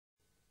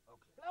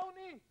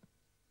Eddie!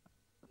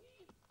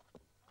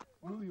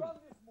 Who's done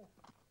this move?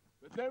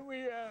 But then we,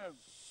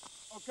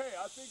 okay,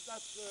 I think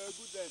that's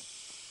good then.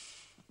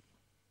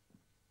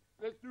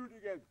 Let's do it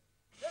again.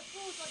 Let's do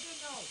it again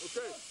now.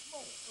 Okay.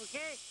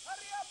 Okay.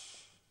 Hurry up!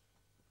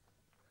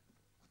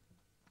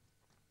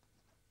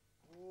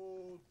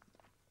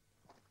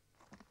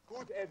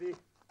 Good, Eddie.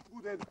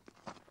 Good, Eddie.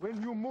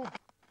 When you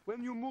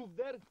move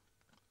there,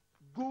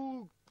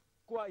 go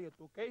quiet,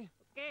 okay?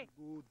 Okay.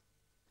 Good.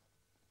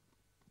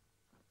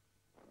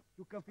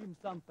 You can film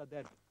Santa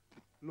there.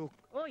 Look,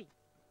 Oi.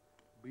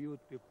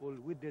 beautiful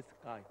with the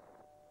sky.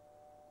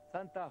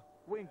 Santa,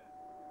 wink,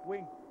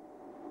 wink.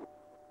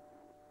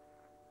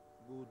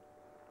 Good.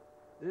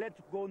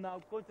 Let's go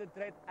now.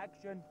 Concentrate,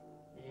 action.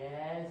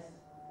 Yes.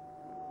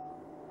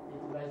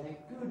 It was a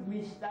good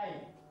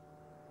mistake.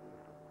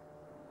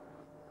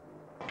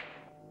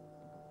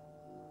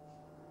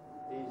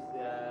 This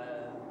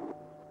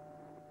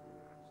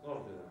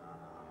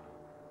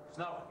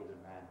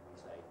Snorkelman, we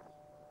say.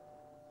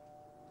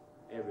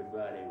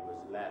 Everybody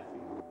was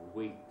laughing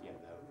weak, you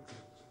know.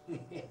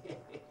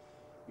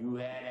 You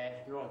had a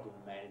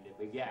Snorkelman in the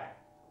beginning,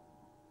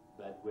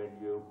 but when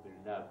you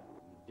opened up,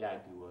 the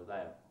ducky was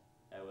out.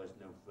 There was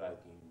no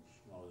fucking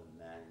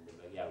Snorkelman in the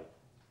beginning.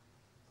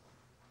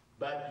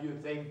 But you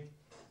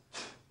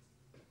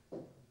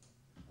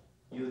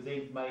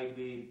think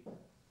maybe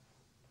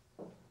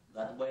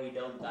that way you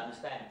don't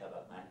understand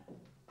about man.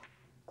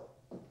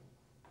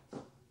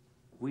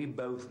 We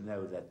both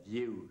know that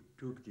you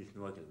took the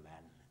snorkel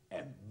man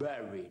and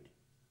buried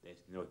the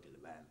snorkel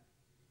man.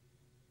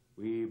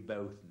 We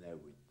both know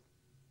it.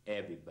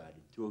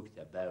 Everybody talks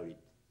about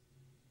it.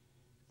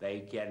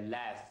 They can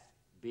laugh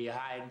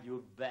behind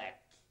your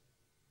back.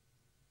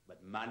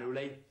 But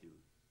Manolito,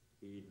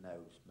 he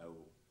knows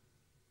more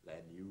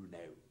than you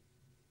know.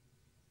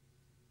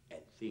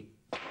 And think,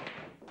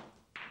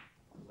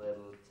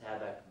 little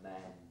tabac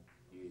man,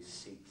 you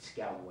sick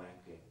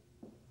scumwanker.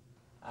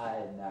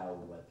 I know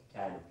what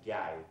kind of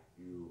guy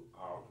you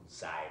are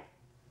inside.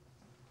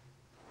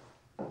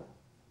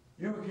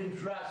 You can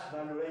trust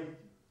Manolito.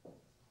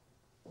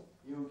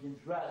 You can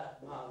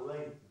trust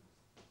Manolito.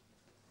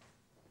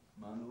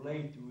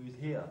 Manolito is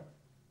here,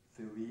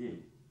 so he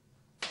is.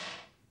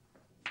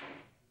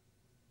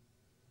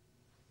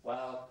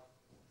 Well,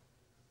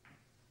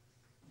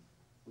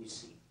 we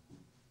see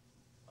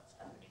what's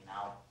happening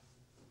now.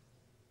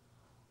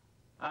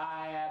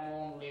 I am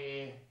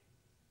only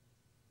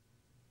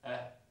an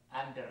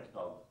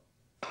underdog.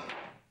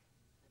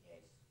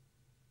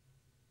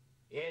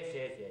 Yes.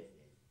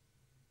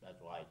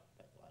 That's right.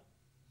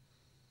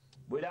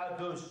 Without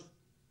those,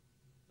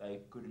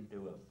 they couldn't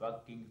do a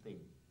fucking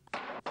thing.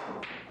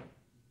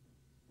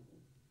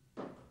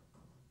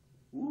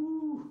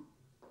 Ooh.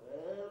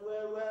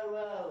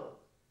 Well.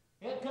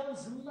 Here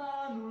comes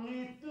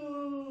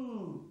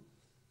Manolito.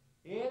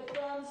 Here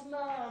comes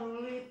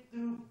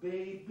Manolito,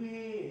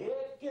 baby.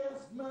 Here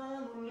comes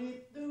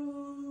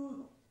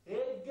Manolito.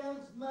 Here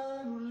comes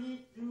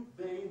Manolito,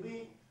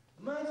 baby.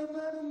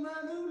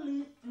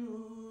 Manolito.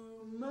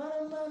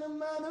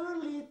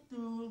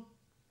 Manolito.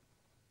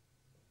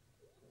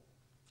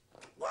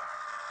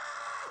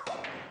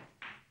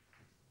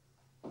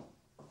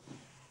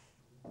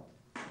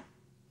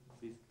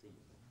 15.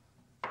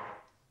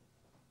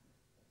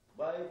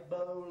 White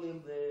ball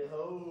in the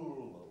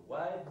hole,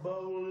 white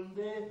ball in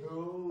the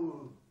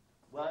hole,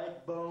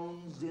 white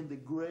bones in the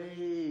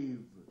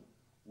grave,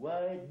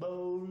 white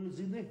balls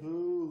in the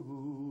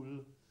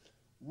hole,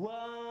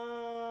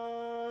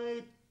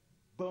 white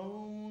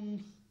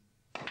bones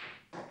in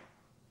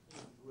the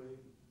grave.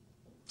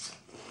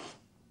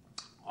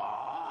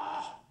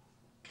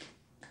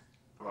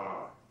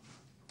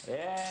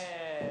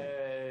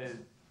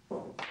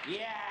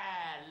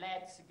 Yeah,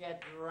 let's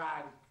get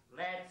drunk.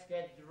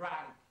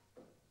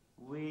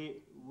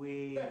 We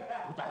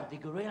without the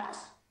gorillas.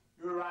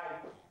 You're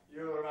right.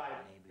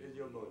 Maybe it's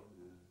your boat.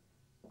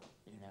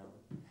 You know,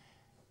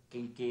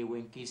 kinky,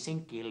 winky,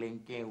 sinky,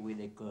 linky with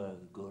the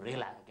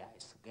gorilla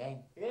guys,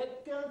 okay? Here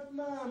comes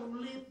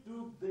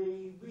Manolito,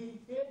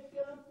 baby. Here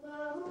comes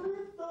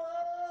Manolito.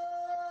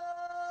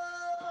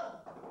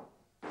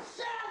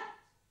 Shut!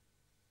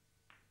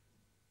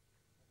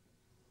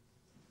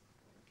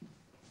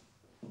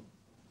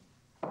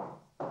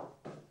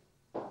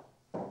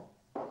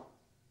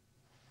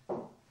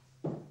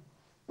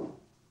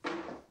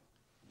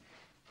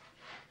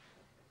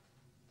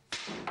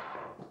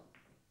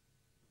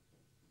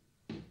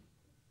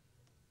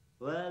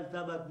 Well,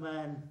 Tabak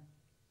Man,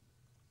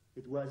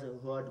 it was a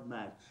hard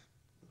match,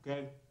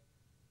 okay?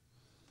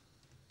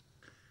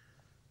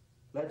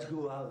 Let's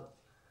go out.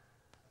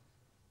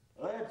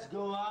 Let's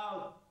go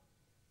out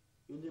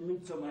in the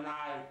midsummer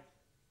night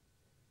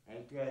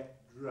and get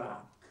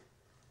drunk.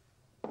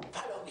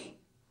 Follow me.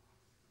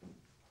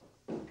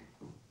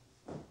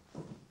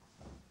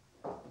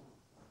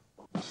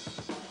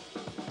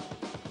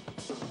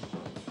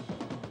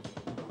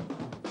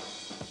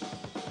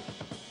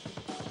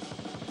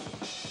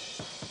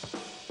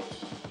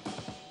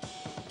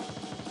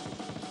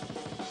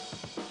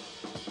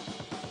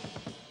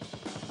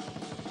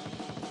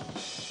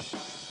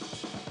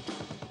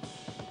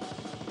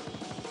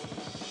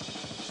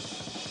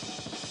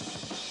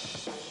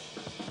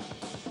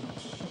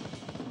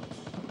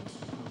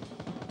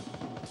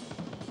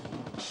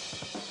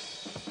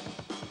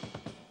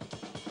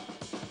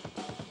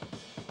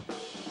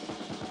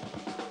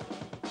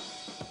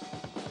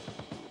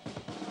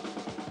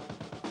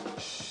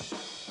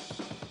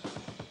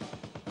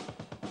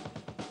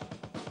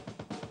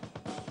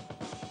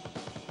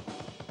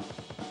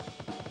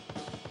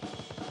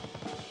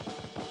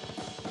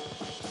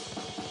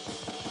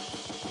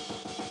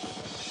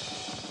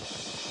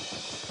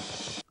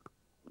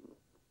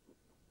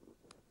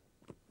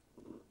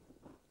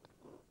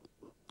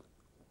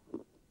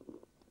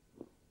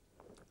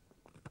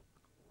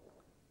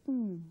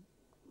 Mm.